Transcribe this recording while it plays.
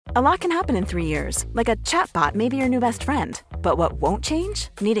A lot can happen in 3 years, like a chatbot may be your new best friend. But what won't change?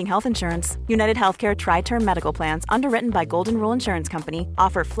 Needing health insurance. United Healthcare Tri-Term Medical Plans, underwritten by Golden Rule Insurance Company,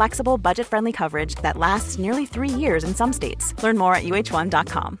 offer flexible, budget-friendly coverage that lasts nearly 3 years in some states. Learn more at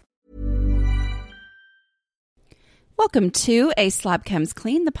uh1.com. Welcome to A Slob Comes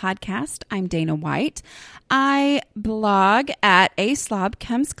Clean, the podcast. I'm Dana White. I blog at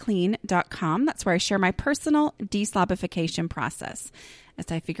aslobcomesclean.com. That's where I share my personal deslobification process. As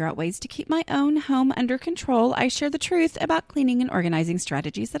I figure out ways to keep my own home under control, I share the truth about cleaning and organizing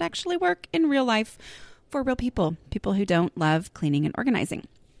strategies that actually work in real life for real people who don't love cleaning and organizing.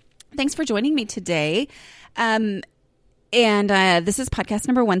 Thanks for joining me today. And this is podcast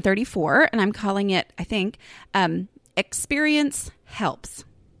number 134, and I'm calling it, I think, Experience Helps.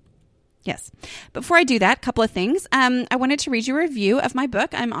 Yes. Before I do that, a couple of things. I wanted to read you a review of my book.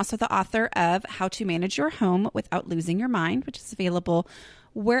 I'm also the author of How to Manage Your Home Without Losing Your Mind, which is available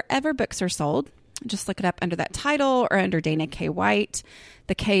wherever books are sold. Just look it up under that title or under Dana K. White.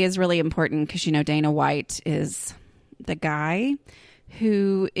 The K is really important because, you know, Dana White is the guy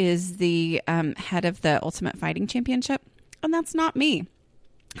who is the head of the Ultimate Fighting Championship. And that's not me.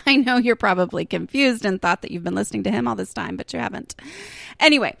 I know you're probably confused and thought that you've been listening to him all this time, but you haven't.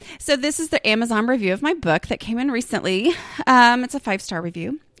 Anyway, so this is the Amazon review of my book that came in recently. It's a 5-star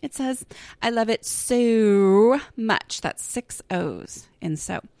review. It says, I love it so much. That's 6 O's in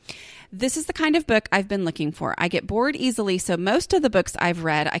so. This is the kind of book I've been looking for. I get bored easily, so most of the books I've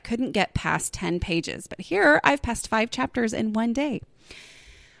read, I couldn't get past 10 pages. But here, I've passed 5 chapters in one day.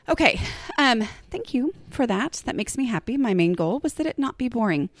 Okay, thank you for that. That makes me happy. My main goal was that it not be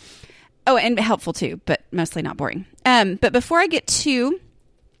boring. Oh, and helpful too, but mostly not boring. But before I get to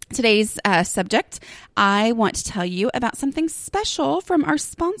today's subject, I want to tell you about something special from our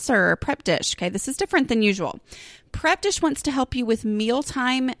sponsor, Prep Dish. Okay, this is different than usual. Prep Dish wants to help you with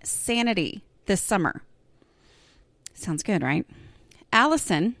mealtime sanity this summer. Sounds good, right?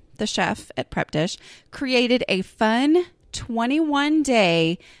 Allison, the chef at Prep Dish, created a fun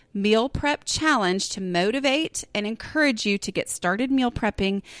 21-day meal prep challenge to motivate and encourage you to get started meal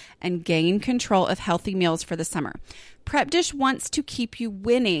prepping and gain control of healthy meals for the summer. Prep Dish wants to keep you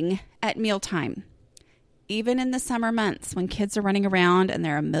winning at mealtime, even in the summer months when kids are running around and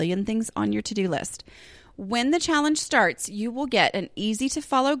there are a million things on your to-do list. When the challenge starts, you will get an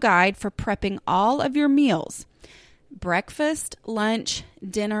easy-to-follow guide for prepping all of your meals, breakfast, lunch,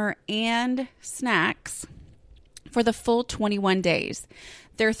 dinner, and snacks for the full 21 days.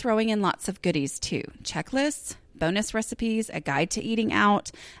 They're throwing in lots of goodies too. Checklists, bonus recipes, a guide to eating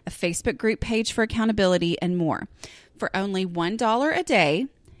out, a Facebook group page for accountability, and more. For only $1 a day,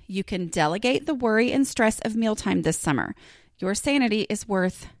 you can delegate the worry and stress of mealtime this summer. Your sanity is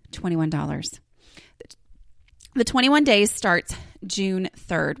worth $21. The 21 days starts June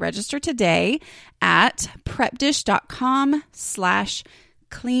 3rd. Register today at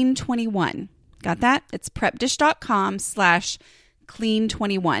prepdish.com/clean21. Got that? It's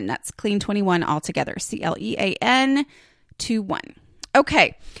prepdish.com/clean21. That's clean21 altogether. CLEAN 21.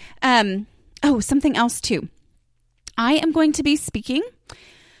 Okay. Something else too. I am going to be speaking,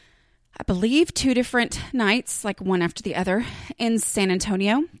 I believe, 2 different nights, like one after the other, in San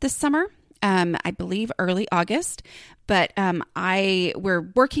Antonio this summer. I believe early August, but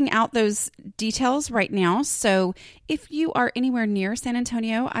we're working out those details right now. So if you are anywhere near San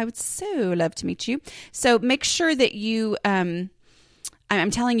Antonio, I would so love to meet you. So make sure that you, I'm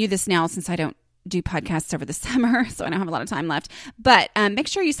telling you this now since I don't do podcasts over the summer, so I don't have a lot of time left, but make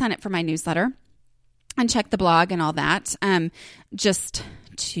sure you sign up for my newsletter and check the blog and all that, just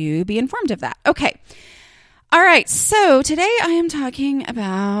to be informed of that. Okay. All right, so today I am talking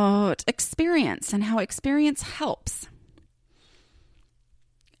about experience and how experience helps.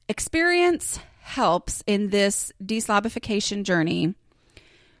 Experience helps in this deslobification journey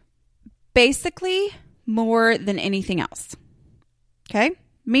basically more than anything else. Okay?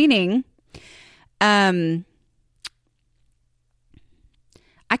 Meaning, I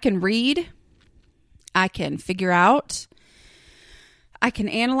can read, I can figure out, I can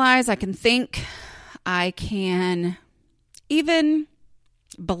analyze, I can think, I can even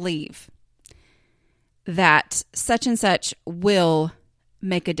believe that such and such will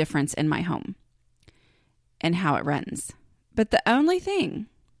make a difference in my home and how it runs. But the only thing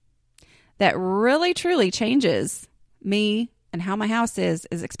that really truly changes me and how my house is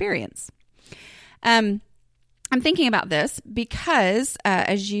experience. I'm thinking about this because,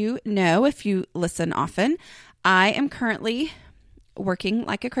 as you know, if you listen often, I am currently working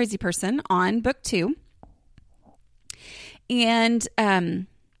like a crazy person on book 2. And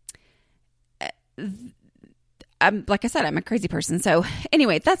like I said, I'm a crazy person. So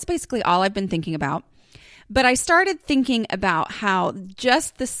anyway, that's basically all I've been thinking about. But I started thinking about how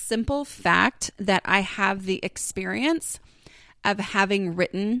just the simple fact that I have the experience of having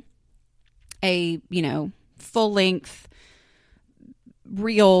written a, full length,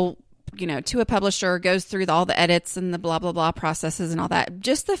 real, to a publisher, goes through all the edits and the blah, blah, blah processes and all that.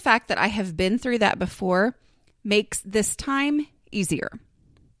 Just the fact that I have been through that before makes this time easier.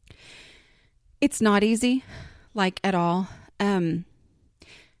 It's not easy, like at all.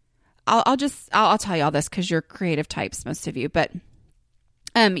 I'll tell you all this because you're creative types, most of you. But,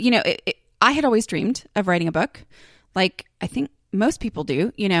 I had always dreamed of writing a book, like I think most people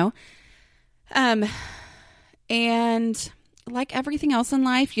do, and like everything else in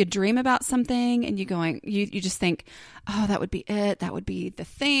life, you dream about something and you just think, oh, that would be it. That would be the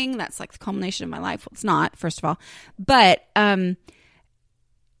thing. That's like the culmination of my life. Well, it's not, first of all, but,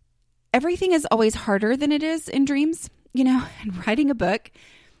 everything is always harder than it is in dreams, and writing a book,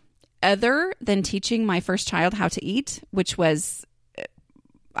 other than teaching my first child how to eat, which was,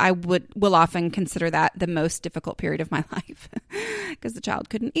 will often consider that the most difficult period of my life because the child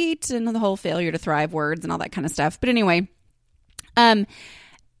couldn't eat and the whole failure to thrive words and all that kind of stuff. But anyway,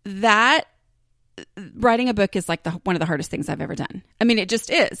 that writing a book is like one of the hardest things I've ever done. I mean, it just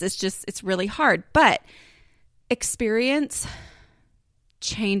is. It's really hard, but experience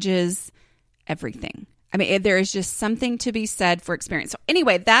changes everything. I mean, there is just something to be said for experience. So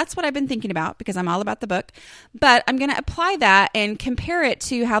anyway, that's what I've been thinking about because I'm all about the book, but I'm going to apply that and compare it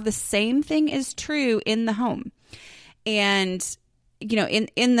to how the same thing is true in the home. And,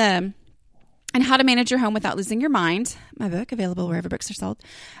 and How to Manage Your Home Without Losing Your Mind, my book, available wherever books are sold.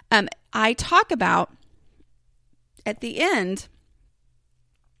 I talk about at the end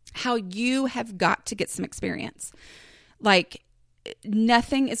how you have got to get some experience. Like,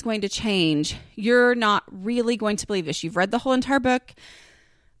 nothing is going to change. You're not really going to believe this. You've read the whole entire book,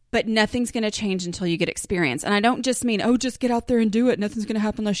 but nothing's going to change until you get experience. And I don't just mean, oh, just get out there and do it. Nothing's going to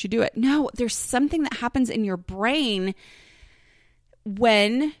happen unless you do it. No, there's something that happens in your brain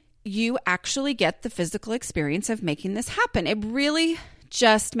when you actually get the physical experience of making this happen. It really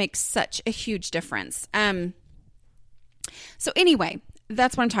just makes such a huge difference. So anyway,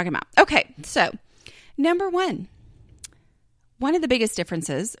 that's what I'm talking about. Okay, so number one of the biggest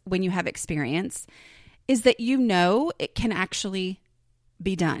differences when you have experience is that it can actually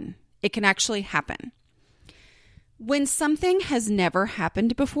be done. It can actually happen. When something has never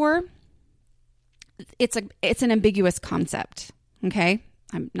happened before, it's an ambiguous concept, okay?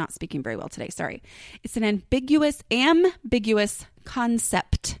 I'm not speaking very well today, sorry. It's an ambiguous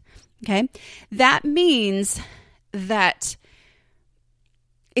concept, okay? That means that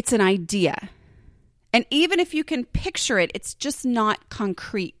it's an idea. And even if you can picture it, it's just not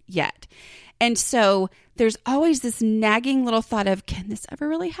concrete yet. And so there's always this nagging little thought of, can this ever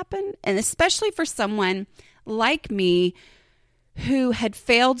really happen? And especially for someone like me who had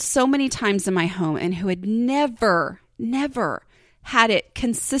failed so many times in my home and who had never had it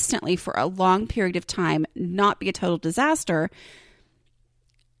consistently for a long period of time not be a total disaster,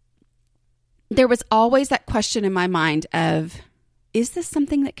 there was always that question in my mind of, is this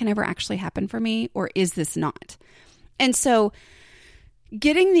something that can ever actually happen for me, or is this not? And so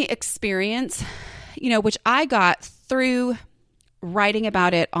getting the experience, which I got through writing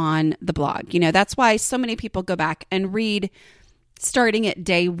about it on the blog, that's why so many people go back and read starting at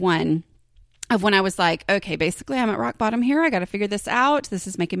day one of when I was like, okay, basically I'm at rock bottom here. I got to figure this out. This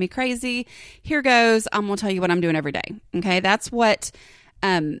is making me crazy. Here goes. I'm going to tell you what I'm doing every day. Okay. That's what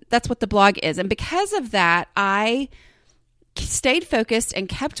the blog is. And because of that, I stayed focused and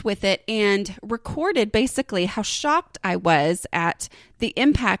kept with it and recorded basically how shocked I was at the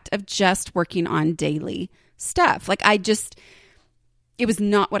impact of just working on daily stuff. Like it was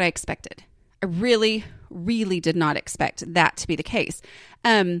not what I expected. I really, really did not expect that to be the case.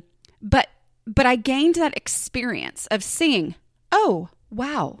 But I gained that experience of seeing, oh,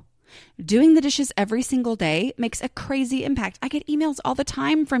 wow, doing the dishes every single day makes a crazy impact. I get emails all the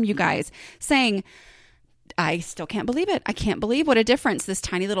time from you guys saying, I still can't believe it. I can't believe what a difference this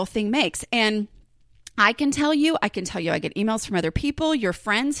tiny little thing makes. And I can tell you, I get emails from other people, your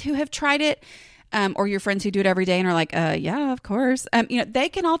friends who have tried it, or your friends who do it every day and are like, yeah, of course. They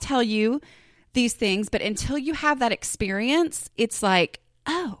can all tell you these things, but until you have that experience, it's like,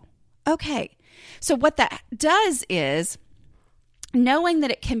 oh, okay. So what that does is knowing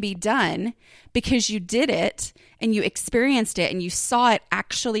that it can be done because you did it and you experienced it and you saw it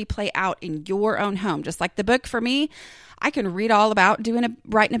actually play out in your own home. Just like the book for me, I can read all about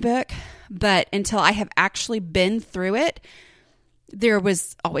writing a book, but until I have actually been through it, there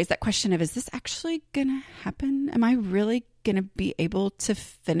was always that question of, is this actually going to happen? Am I really going to be able to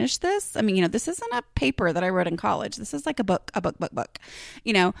finish this? I mean, this isn't a paper that I wrote in college. This is like a book,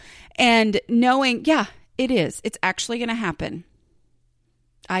 and knowing, yeah, it is. It's actually going to happen.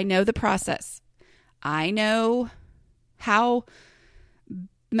 I know the process. I know how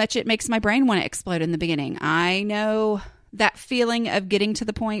much it makes my brain want to explode in the beginning. I know that feeling of getting to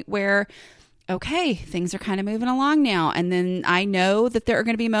the point where, okay, things are kind of moving along now. And then I know that there are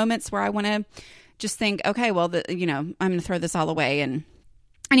going to be moments where I want to just think, okay, well, I'm going to throw this all away. And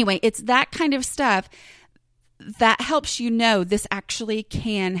anyway, it's that kind of stuff that helps you know this actually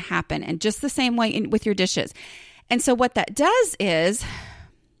can happen. And just the same way with your dishes. And so what that does is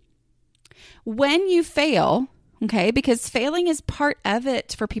when you fail, okay, because failing is part of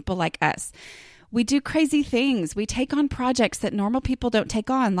it for people like us. We do crazy things. We take on projects that normal people don't take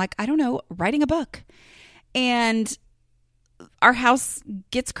on, like, I don't know, writing a book. And our house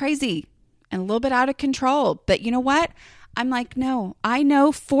gets crazy and a little bit out of control. But you know what? I'm like, no, I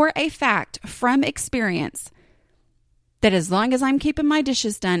know for a fact from experience that as long as I'm keeping my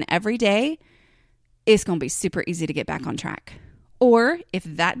dishes done every day, it's going to be super easy to get back on track. Or if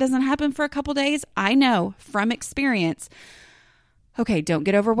that doesn't happen for a couple days, I know from experience, okay, don't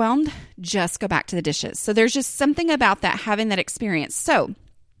get overwhelmed. Just go back to the dishes. So there's just something about that, having that experience. So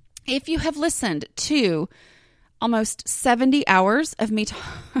if you have listened to almost 70 hours of me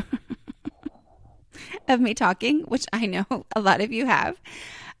talking, which I know a lot of you have,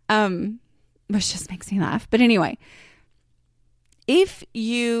 which just makes me laugh. But anyway, if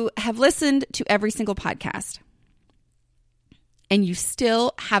you have listened to every single podcast and you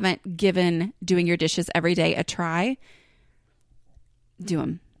still haven't given doing your dishes every day a try, do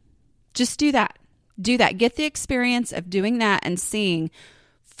them. Just do that. Do that. Get the experience of doing that and seeing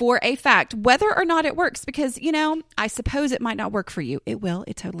for a fact whether or not it works. Because, I suppose it might not work for you. It will.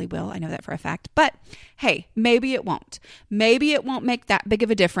 It totally will. I know that for a fact. But hey, maybe it won't. Maybe it won't make that big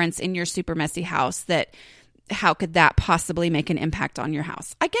of a difference in your super messy house. How could that possibly make an impact on your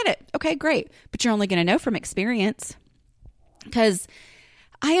house? I get it. Okay, great. But you're only going to know from experience. Because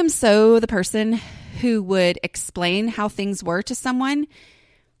I am so the person who would explain how things were to someone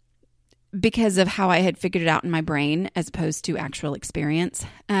because of how I had figured it out in my brain as opposed to actual experience.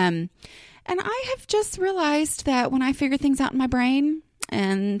 And I have just realized that when I figure things out in my brain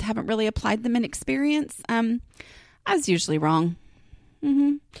and haven't really applied them in experience, I was usually wrong.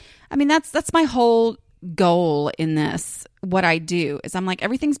 I mean, that's my whole goal in this. What I do is I'm like,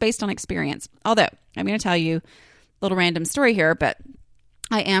 everything's based on experience. Although I'm going to tell you little random story here, but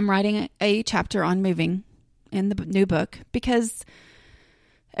I am writing a chapter on moving in the new book because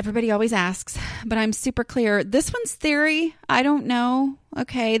everybody always asks, but I'm super clear. This one's theory. I don't know.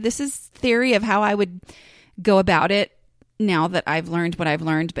 Okay. This is theory of how I would go about it now that I've learned what I've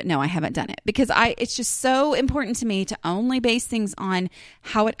learned, but no, I haven't done it because it's just so important to me to only base things on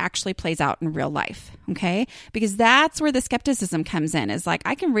how it actually plays out in real life. Okay. Because that's where the skepticism comes in, is like,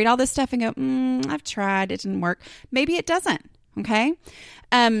 I can read all this stuff and go, I've tried, it didn't work. Maybe it doesn't. Okay.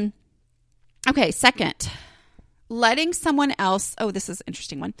 Okay. Second, letting someone else. Oh, this is an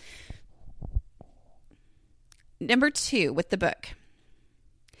interesting one. Number 2 with the book.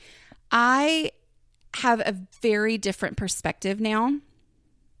 I have a very different perspective now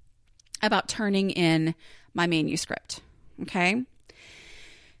about turning in my manuscript. Okay.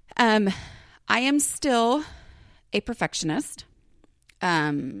 I am still a perfectionist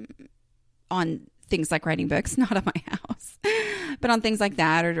on things like writing books, not on my house, but on things like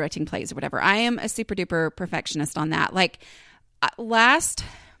that or directing plays or whatever. I am a super duper perfectionist on that. Like last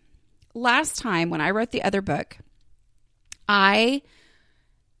time when I wrote the other book, I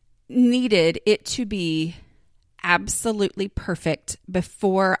needed it to be absolutely perfect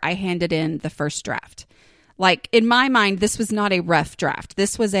before I handed in the first draft. Like in my mind, this was not a rough draft.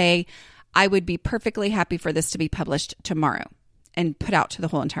 This was I would be perfectly happy for this to be published tomorrow and put out to the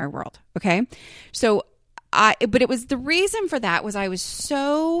whole entire world. Okay. So but it was the reason for that was I was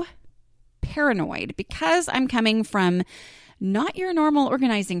so paranoid because I'm coming from not your normal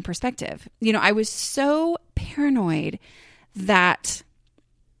organizing perspective. I was so paranoid that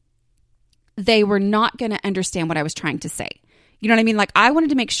they were not going to understand what I was trying to say. You know what I mean? Like I wanted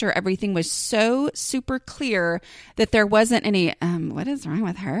to make sure everything was so super clear that there wasn't any, what is wrong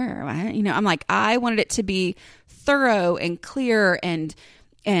with her? I'm like, I wanted it to be thorough and clear and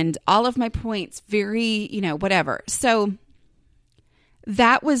all of my points very, whatever. So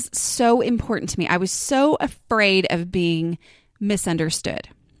that was so important to me. I was so afraid of being misunderstood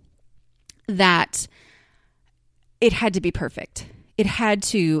that it had to be perfect. It had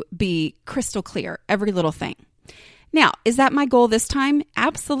to be crystal clear, every little thing. Now, is that my goal this time?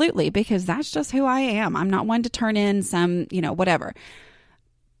 Absolutely, because that's just who I am. I'm not one to turn in some, whatever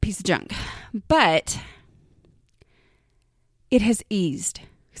piece of junk. But it has eased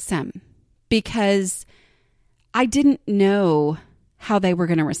some because I didn't know how they were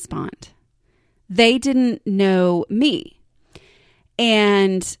going to respond. They didn't know me.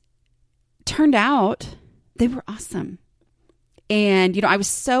 And turned out they were awesome. And, I was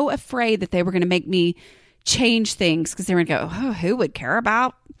so afraid that they were going to make me change things because they were going to go, oh, who would care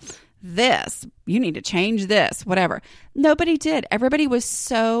about this? You need to change this, whatever. Nobody did. Everybody was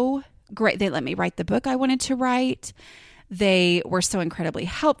so great. They let me write the book I wanted to write. They were so incredibly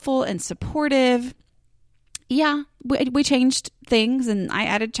helpful and supportive. Yeah, we changed things and I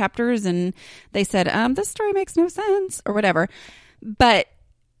added chapters and they said, this story makes no sense or whatever. But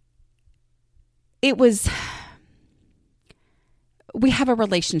we have a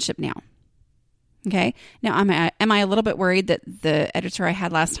relationship now. Okay. Now, am I a little bit worried that the editor I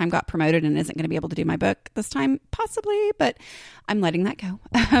had last time got promoted and isn't going to be able to do my book this time? Possibly, but I'm letting that go.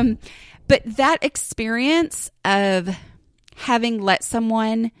 But that experience of having let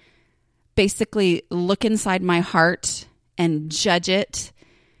someone basically look inside my heart and judge it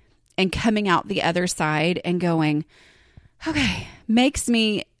and coming out the other side and going, okay, makes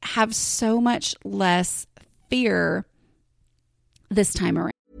me have so much less fear this time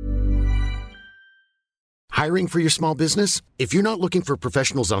around. Hiring for your small business? If you're not looking for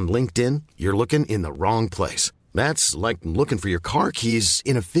professionals on LinkedIn, you're looking in the wrong place. That's like looking for your car keys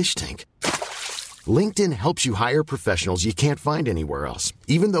in a fish tank. LinkedIn helps you hire professionals you can't find anywhere else,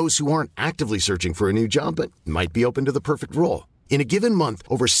 even those who aren't actively searching for a new job but might be open to the perfect role. In a given month,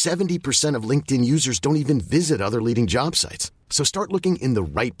 over 70% of LinkedIn users don't even visit other leading job sites. So start looking in the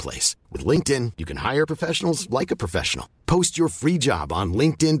right place. With LinkedIn, you can hire professionals like a professional. Post your free job on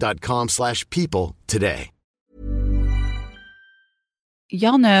linkedin.com/people today.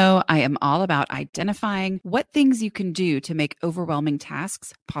 Y'all know I am all about identifying what things you can do to make overwhelming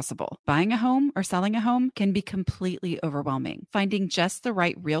tasks possible. Buying a home or selling a home can be completely overwhelming. Finding just the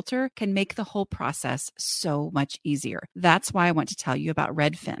right realtor can make the whole process so much easier. That's why I want to tell you about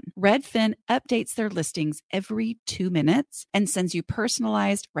Redfin. Redfin updates their listings every 2 minutes and sends you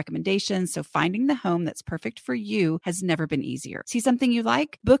personalized recommendations, so finding the home that's perfect for you has never been easier. See something you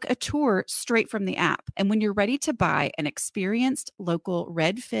like? Book a tour straight from the app. And when you're ready to buy, an experienced local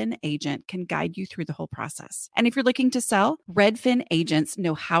Redfin agent can guide you through the whole process. And if you're looking to sell, Redfin agents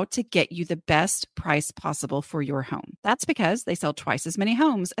know how to get you the best price possible for your home. That's because they sell twice as many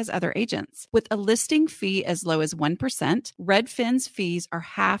homes as other agents. With a listing fee as low as 1%, Redfin's fees are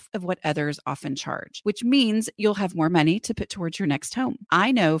half of what others often charge, which means you'll have more money to put towards your next home.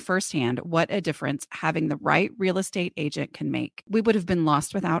 I know firsthand what a difference having the right real estate agent can make. We would have been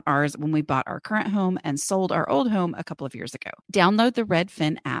lost without ours when we bought our current home and sold our old home a couple of years ago. Download the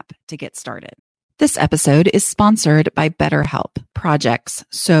Redfin app to get started. This episode is sponsored by BetterHelp. Projects,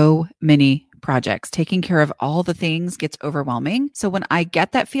 so many projects. Taking care of all the things gets overwhelming. So when I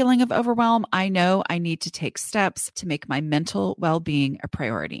get that feeling of overwhelm, I know I need to take steps to make my mental well-being a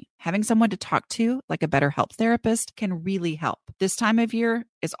priority. Having someone to talk to, like a BetterHelp therapist, can really help. This time of year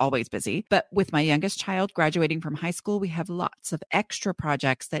is always busy, but with my youngest child graduating from high school, we have lots of extra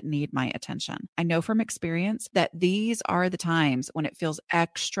projects that need my attention. I know from experience that these are the times when it feels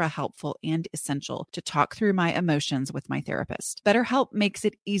extra helpful and essential to talk through my emotions with my therapist. BetterHelp makes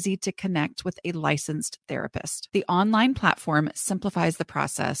it easy to connect with a licensed therapist. The online platform simplifies the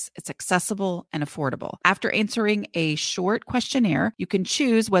process. It's accessible and affordable. After answering a short questionnaire, you can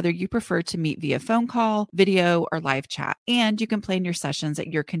choose whether you prefer to meet via phone call, video, or live chat. And you can plan your sessions at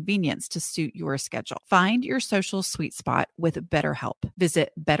your convenience to suit your schedule. Find your social sweet spot with BetterHelp.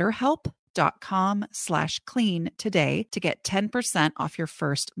 Visit BetterHelp.com/clean today to get 10% off your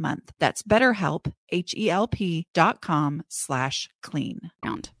first month. That's BetterHelp, HELP.com/clean.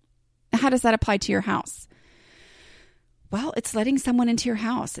 How does that apply to your house? Well, it's letting someone into your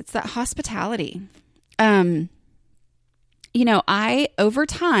house. It's that hospitality. I, over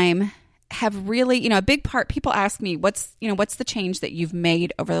time, have really, a big part, people ask me, what's the change that you've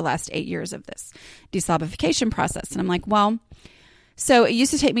made over the last 8 years of this deslobification process? And I'm like, well, so it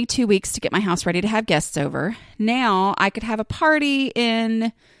used to take me 2 weeks to get my house ready to have guests over. Now I could have a party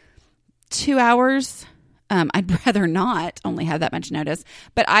in 2 hours. I'd rather not only have that much notice,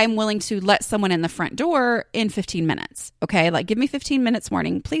 but I'm willing to let someone in the front door in 15 minutes. Okay. Like, give me 15 minutes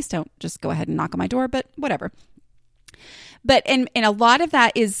warning. Please don't just go ahead and knock on my door, but whatever. But, and a lot of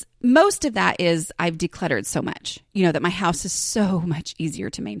that is, most of that is I've decluttered so much, that my house is so much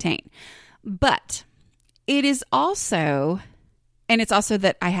easier to maintain. But it is also And it's also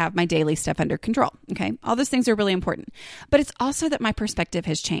that I have my daily stuff under control. Okay. All those things are really important. But it's also that my perspective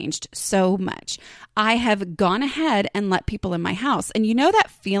has changed so much. I have gone ahead and let people in my house. And you know that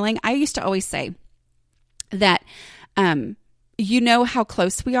feeling? I used to always say that, you know how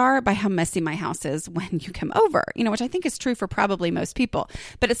close we are by how messy my house is when you come over, which I think is true for probably most people.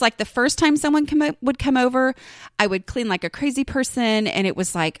 But it's like the first time someone would come over, I would clean like a crazy person. And it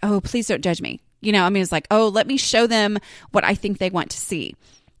was like, oh, please don't judge me. It's like, oh, let me show them what I think they want to see.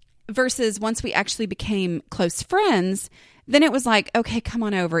 Versus once we actually became close friends, then it was like, okay, come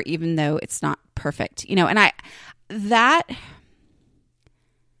on over, even though it's not perfect, and that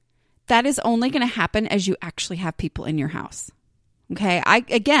is only going to happen as you actually have people in your house. Okay.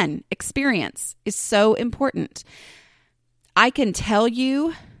 Again, experience is so important. I can tell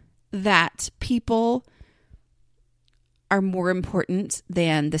you that people are more important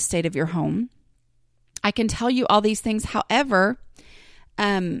than the state of your home. I can tell you all these things. However,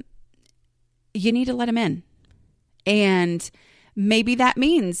 you need to let them in. And maybe that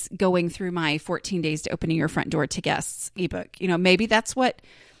means going through my 14 days to opening your front door to guests ebook. Maybe that's what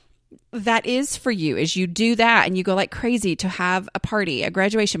that is for you, is you do that and you go like crazy to have a party, a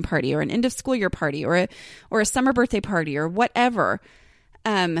graduation party or an end of school year party or a summer birthday party or whatever.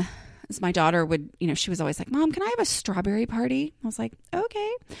 As my daughter would, she was always like, Mom, can I have a strawberry party? I was like,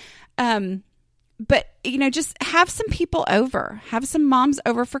 okay. But, just have some people over, have some moms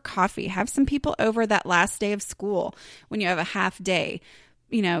over for coffee, have some people over that last day of school when you have a half day,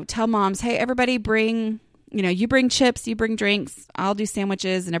 tell moms, hey, everybody bring, you bring chips, you bring drinks, I'll do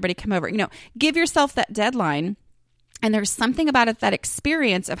sandwiches and everybody come over, give yourself that deadline. And there's something about it, that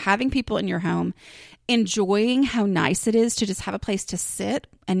experience of having people in your home, enjoying how nice it is to just have a place to sit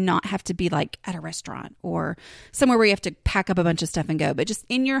and not have to be like at a restaurant or somewhere where you have to pack up a bunch of stuff and go, but just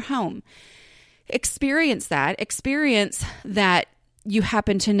in your home. Experience that you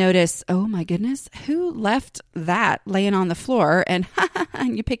happen to notice, oh my goodness, who left that laying on the floor? And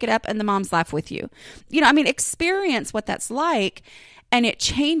you pick it up and the moms laugh with you. Experience what that's like, and it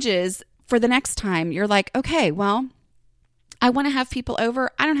changes for the next time. You're like, okay, well, I want to have people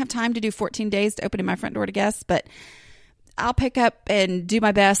over. I don't have time to do 14 days to open my front door to guests, but I'll pick up and do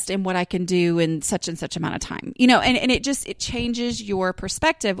my best in what I can do in such and such amount of time, and it changes your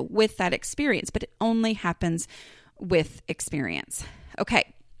perspective with that experience, but it only happens with experience.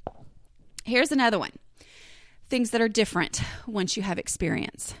 Okay. Here's another one. Things that are different once you have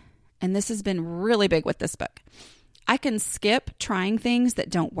experience. And this has been really big with this book. I can skip trying things that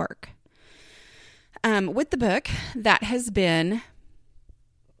don't work. With the book, that has been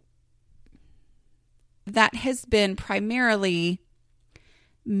primarily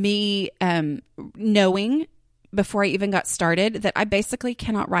me knowing before I even got started that I basically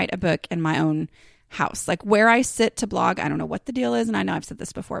cannot write a book in my own house. Like where I sit to blog, I don't know what the deal is, and I know I've said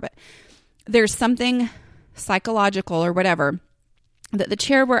this before, but there's something psychological or whatever that the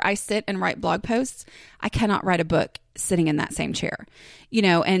chair where I sit and write blog posts, I cannot write a book sitting in that same chair,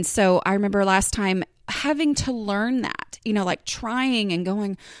 and so I remember last time having to learn that, like trying and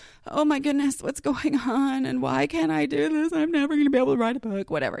going, oh my goodness, what's going on? And why can't I do this? I'm never going to be able to write a book,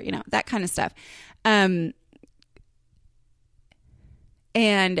 whatever, that kind of stuff. And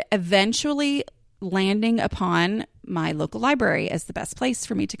eventually landing upon my local library as the best place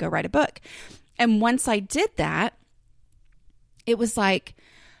for me to go write a book. And once I did that, it was like,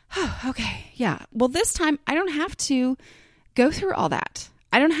 oh, okay, yeah. Well, this time I don't have to go through all that.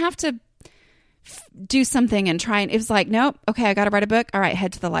 I don't have to do something and try. And it was like, nope, okay, I got to write a book. All right,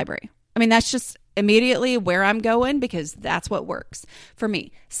 head to the library. That's just immediately where I'm going because that's what works for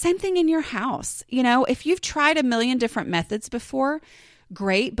me. Same thing in your house. If you've tried a million different methods before,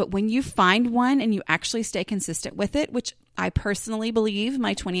 great. But when you find one and you actually stay consistent with it, which I personally believe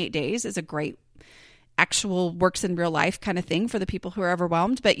my 28 days is a great actual works in real life kind of thing for the people who are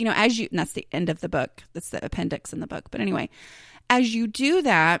overwhelmed. But, and that's the end of the book. That's the appendix in the book. But anyway, as you do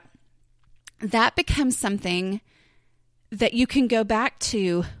that, that becomes something that you can go back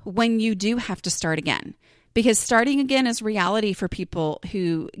to when you do have to start again. Because starting again is reality for people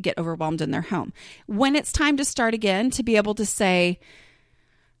who get overwhelmed in their home. When it's time to start again, to be able to say,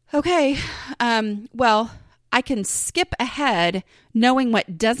 okay, well, I can skip ahead knowing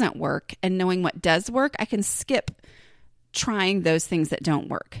what doesn't work and knowing what does work. I can skip trying those things that don't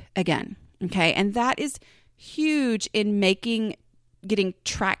work again. Okay. And that is huge in getting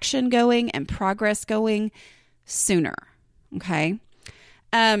traction going and progress going sooner. Okay.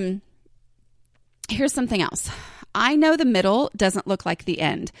 Here's something else. I know the middle doesn't look like the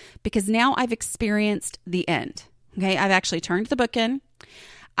end because now I've experienced the end. Okay. I've actually turned the book in.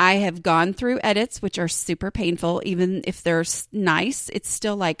 I have gone through edits, which are super painful. Even if they're nice, it's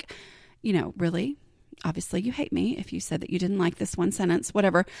still like, really? Obviously you hate me if you said that you didn't like this one sentence,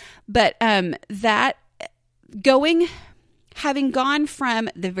 whatever. But having gone from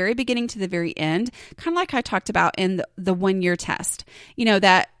the very beginning to the very end, kind of like I talked about in the 1 year test,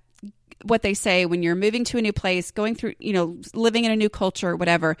 that what they say when you're moving to a new place, going through, living in a new culture,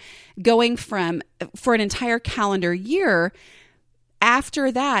 whatever, going for an entire calendar year,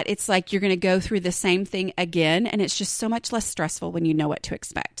 after that, it's like you're going to go through the same thing again. And it's just so much less stressful when you know what to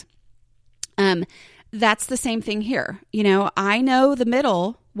expect. That's the same thing here. I know the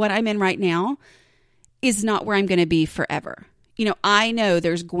middle, what I'm in right now, is not where I'm going to be forever. I know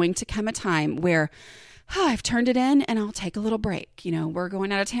there's going to come a time where I've turned it in and I'll take a little break. We're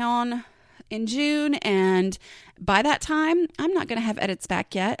going out of town in June, and by that time, I'm not going to have edits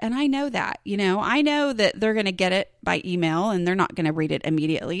back yet. And I know that, I know that they're going to get it by email and they're not going to read it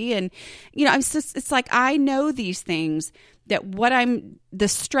immediately. And, it's like, I know these things, that the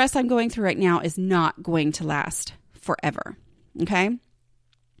stress I'm going through right now is not going to last forever. Okay.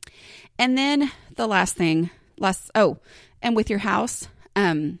 And then the last thing, and with your house,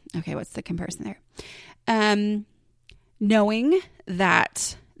 okay, what's the comparison there? Knowing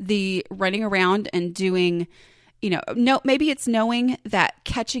that the running around and doing, maybe it's knowing that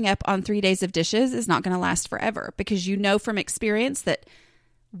catching up on 3 days of dishes is not going to last forever, because from experience that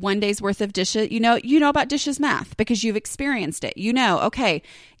 1 day's worth of dishes, you know about dishes math because you've experienced it. Okay,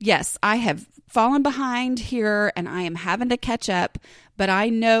 yes, I have fallen behind here and I am having to catch up, but I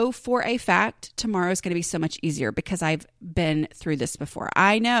know for a fact tomorrow is going to be so much easier because I've been through this before.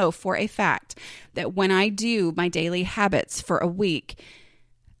 I know for a fact that when I do my daily habits for a week,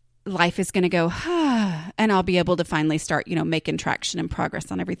 life is going to go, and I'll be able to finally start, making traction and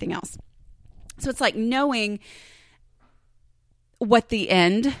progress on everything else. So it's like knowing what the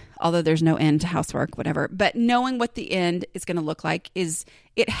end, although there's no end to housework, whatever, but knowing what the end is going to look like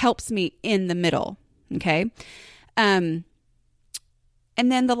it helps me in the middle. Okay. And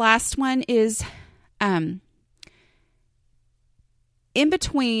then the last one is, in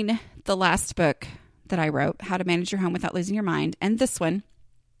between the last book that I wrote, How to Manage Your Home Without Losing Your Mind, and this one,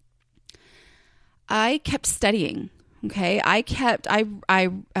 I kept studying. Okay.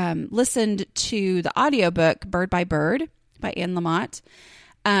 I listened to the audiobook Bird by Bird by Anne Lamott.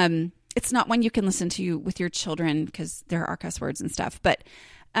 It's not one you can listen to with your children because there are cuss words and stuff, but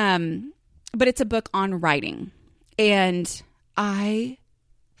it's a book on writing, and I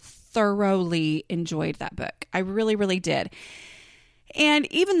thoroughly enjoyed that book. I really, really did.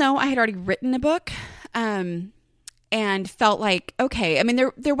 And even though I had already written a book, and felt like, okay, I mean,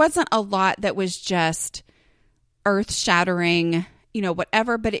 there wasn't a lot that was just earth-shattering,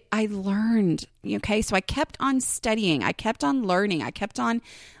 whatever, but I learned, okay? So I kept on studying. I kept on learning. I kept on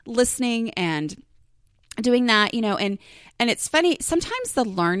listening and doing that, and it's funny. Sometimes the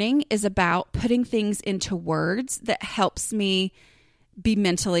learning is about putting things into words that helps me be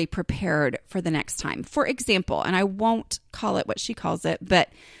mentally prepared for the next time. For example, and I won't call it what she calls it, but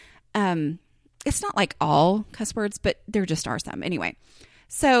it's not like all cuss words, but there just are some. Anyway,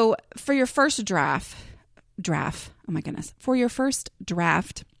 so for your first draft, for your first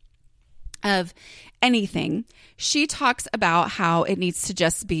draft of anything, she talks about how it needs to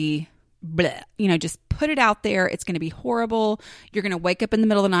just be bleh, just put it out there. It's going to be horrible. You're going to wake up in the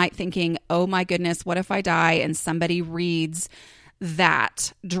middle of the night thinking, oh my goodness, what if I die? And somebody reads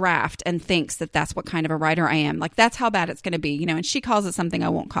that draft and thinks that that's what kind of a writer I am. Like, that's how bad it's going to be, and she calls it something I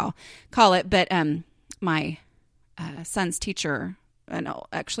won't call it. But my son's teacher, no,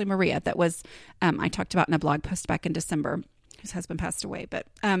 actually Maria, that was, I talked about in a blog post back in December, whose husband passed away. But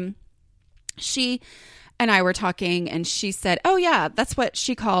she and I were talking, and she said, oh yeah, that's what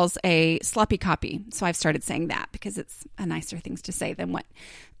she calls a sloppy copy. So I've started saying that because it's a nicer thing to say than what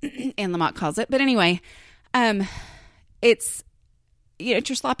Anne Lamott calls it. But anyway, it's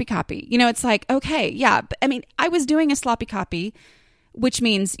your sloppy copy. It's like, okay, yeah. But, I mean, I was doing a sloppy copy, which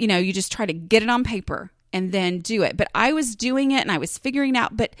means, you just try to get it on paper and then do it. But I was doing it and I was figuring it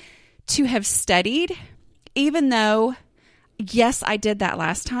out. But to have studied, even though, yes, I did that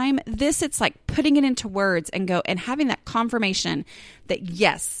last time, it's like putting it into words and having that confirmation that,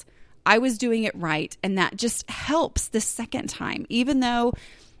 yes, I was doing it right. And that just helps the second time, even though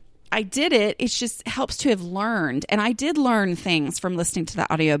I did it, it just helps to have learned. And I did learn things from listening to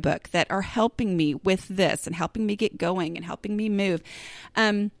the audiobook that are helping me with this and helping me get going and helping me move.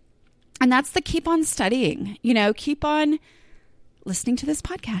 And that's the keep on studying, keep on listening to this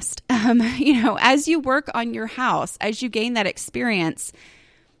podcast. As you work on your house, as you gain that experience,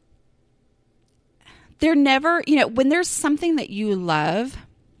 they're never, when there's something that you love,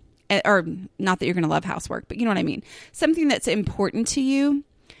 or not that you're going to love housework, but you know what I mean? Something that's important to you,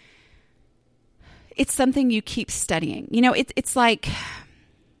 it's something you keep studying. You know, it's like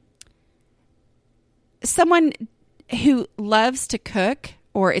someone who loves to cook,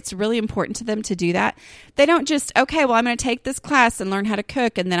 or it's really important to them to do that. They don't just, okay, well, I'm going to take this class and learn how to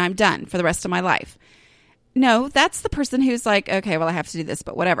cook, and then I'm done for the rest of my life. No, that's the person who's like, okay, well, I have to do this,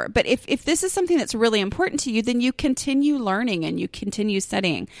 but whatever. But if this is something that's really important to you, then you continue learning and you continue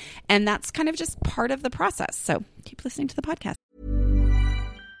studying. And that's kind of just part of the process. So keep listening to the podcast.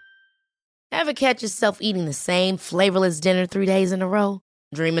 Ever catch yourself eating the same flavorless dinner 3 days in a row?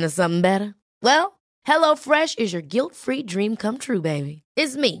 Dreaming of something better? Well, HelloFresh is your guilt-free dream come true, baby.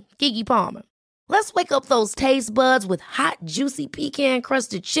 It's me, Keke Palmer. Let's wake up those taste buds with hot, juicy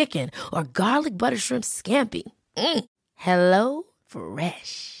pecan-crusted chicken or garlic butter shrimp scampi. Hello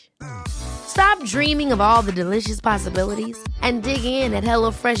Fresh. Stop dreaming of all the delicious possibilities and dig in at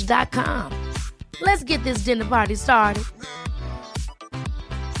HelloFresh.com. Let's get this dinner party started.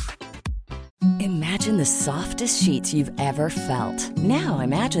 Imagine the softest sheets you've ever felt. Now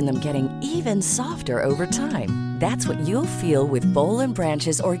imagine them getting even softer over time. That's what you'll feel with Boll &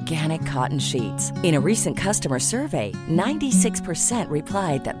 Branch's organic cotton sheets. In a recent customer survey, 96%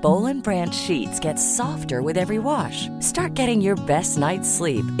 replied that Boll & Branch sheets get softer with every wash. Start getting your best night's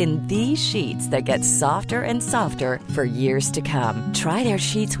sleep in these sheets that get softer and softer for years to come. Try their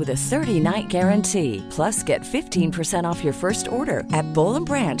sheets with a 30-night guarantee. Plus, get 15% off your first order at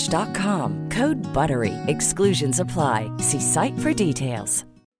bollandbranch.com. Code BUTTERY. Exclusions apply. See site for details.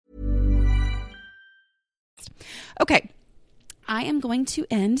 Okay, I am going to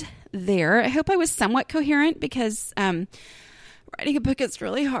end there. I hope I was somewhat coherent because writing a book is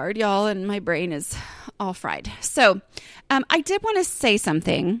really hard, y'all, and my brain is all fried. So I did want to say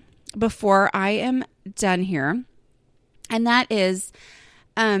something before I am done here, and that is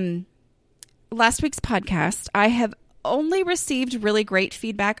last week's podcast, I have only received really great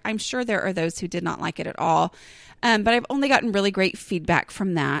feedback. I'm sure there are those who did not like it at all, but I've only gotten really great feedback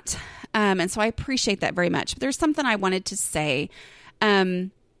from that. And so I appreciate that very much. But there's something I wanted to say. I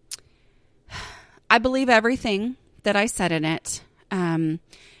believe everything that I said in it.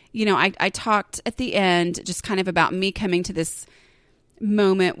 You know, I talked at the end just kind of about me coming to this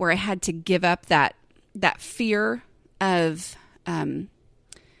moment where I had to give up that fear of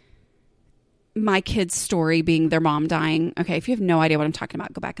my kid's story being their mom dying. Okay, if you have no idea what I'm talking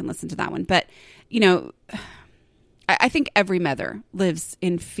about, go back and listen to that one. But, you know, I think every mother lives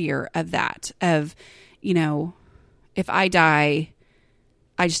in fear of that, of, you know, if I die,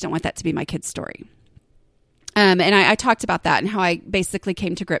 I just don't want that to be my kid's story. And I talked about that and how I basically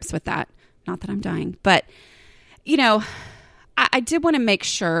came to grips with that. Not that I'm dying, but, you know, I did want to make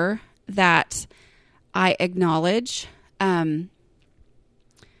sure that I acknowledge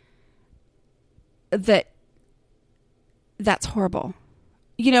that's horrible.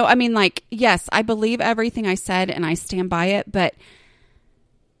 You know, I mean, like, yes, I believe everything I said and I stand by it, but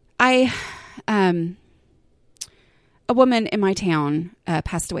a woman in my town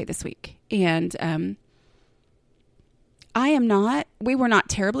passed away this week, and we were not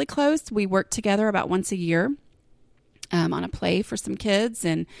terribly close. We worked together about once a year on a play for some kids,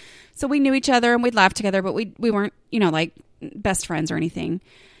 and so we knew each other and we'd laugh together, but we weren't, you know, like best friends or anything.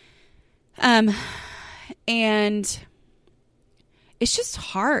 And it's just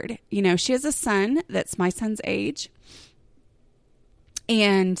hard. You know, she has a son that's my son's age,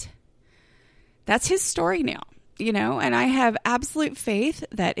 and that's his story now, you know, and I have absolute faith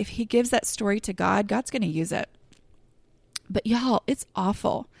that if he gives that story to God, God's going to use it. But y'all, it's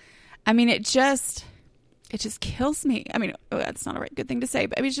awful. I mean, it just kills me. I mean, that's not a right good thing to say,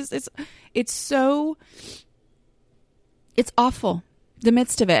 but I mean, it's awful. The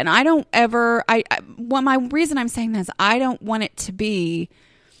midst of it. And I don't ever, my reason I'm saying this, I don't want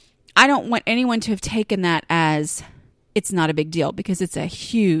anyone to have taken that as it's not a big deal, because it's a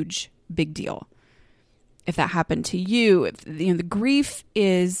huge, big deal. If that happened to you, if, you know, the grief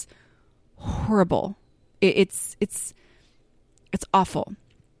is horrible. It's awful.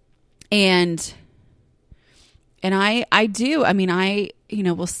 And I do, I mean, you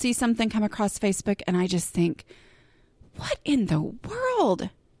know, will see something come across Facebook and I just think, what in the world?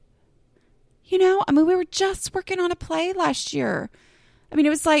 You know, I mean, we were just working on a play last year. I mean, it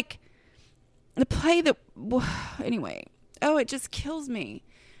was like the play that, anyway, it just kills me.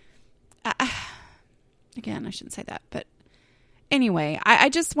 Again, I shouldn't say that, but anyway, I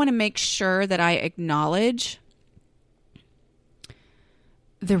just want to make sure that I acknowledge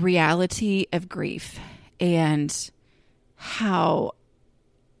the reality of grief and how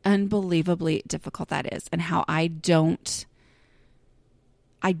unbelievably difficult that is, and how I don't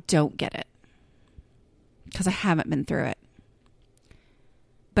I don't get it because I haven't been through it.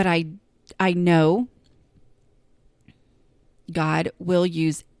 But I know God will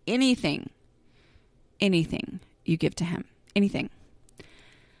use anything you give to him, anything.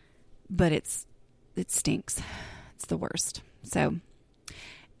 But it stinks. It's the worst. So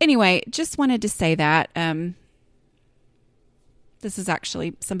anyway, just wanted to say that. This is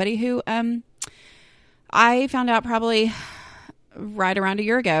actually somebody who I found out probably right around a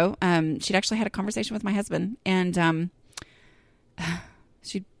year ago. She'd actually had a conversation with my husband, and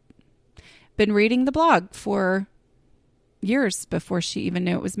she'd been reading the blog for years before she even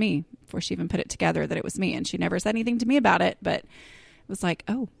knew it was me, before she even put it together that it was me. And she never said anything to me about it, but it was like,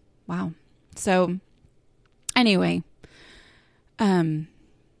 oh, wow. So anyway, okay,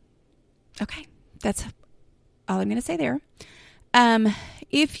 that's all I'm going to say there.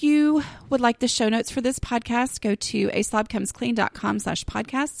 If you would like the show notes for this podcast, go to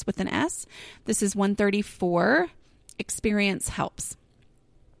aslobcomesclean.com/podcasts with an S. This is 134. Experience helps.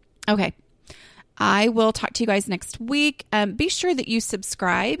 Okay. I will talk to you guys next week. Be sure that you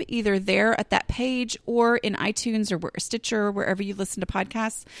subscribe either there at that page or in iTunes or Stitcher, wherever you listen to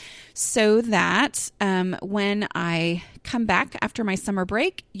podcasts, so that when I come back after my summer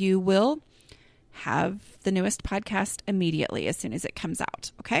break, you will have the newest podcast immediately as soon as it comes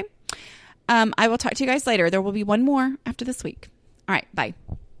out. Okay. I will talk to you guys later. There will be one more after this week. All right. Bye.